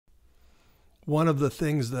One of the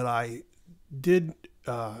things that I did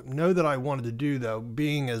know that I wanted to do, though,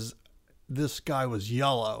 being as this guy was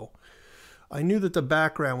yellow, I knew that the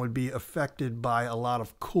background would be affected by a lot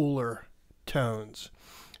of cooler tones,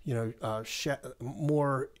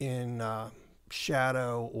 more in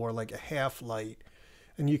shadow or like a half light.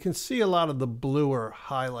 And you can see a lot of the bluer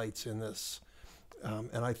highlights in this.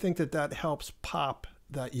 And I think that that helps pop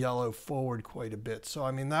that yellow forward quite a bit. So,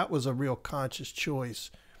 I mean, that was a real conscious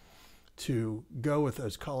choice to go with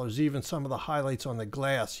those colors. Even some of the highlights on the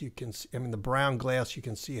glass, you can see, I mean, the brown glass, you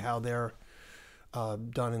can see how they're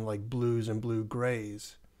done in like blues and blue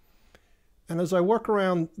grays. And as I work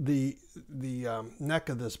around the neck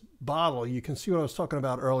of this bottle, you can see what I was talking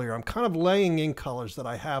about earlier. I'm kind of laying in colors that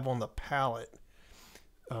I have on the palette.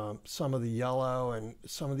 Some of the yellow and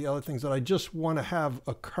some of the other things that I just want to have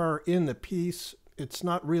occur in the piece. It's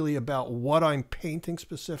not really about what I'm painting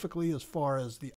specifically as far as the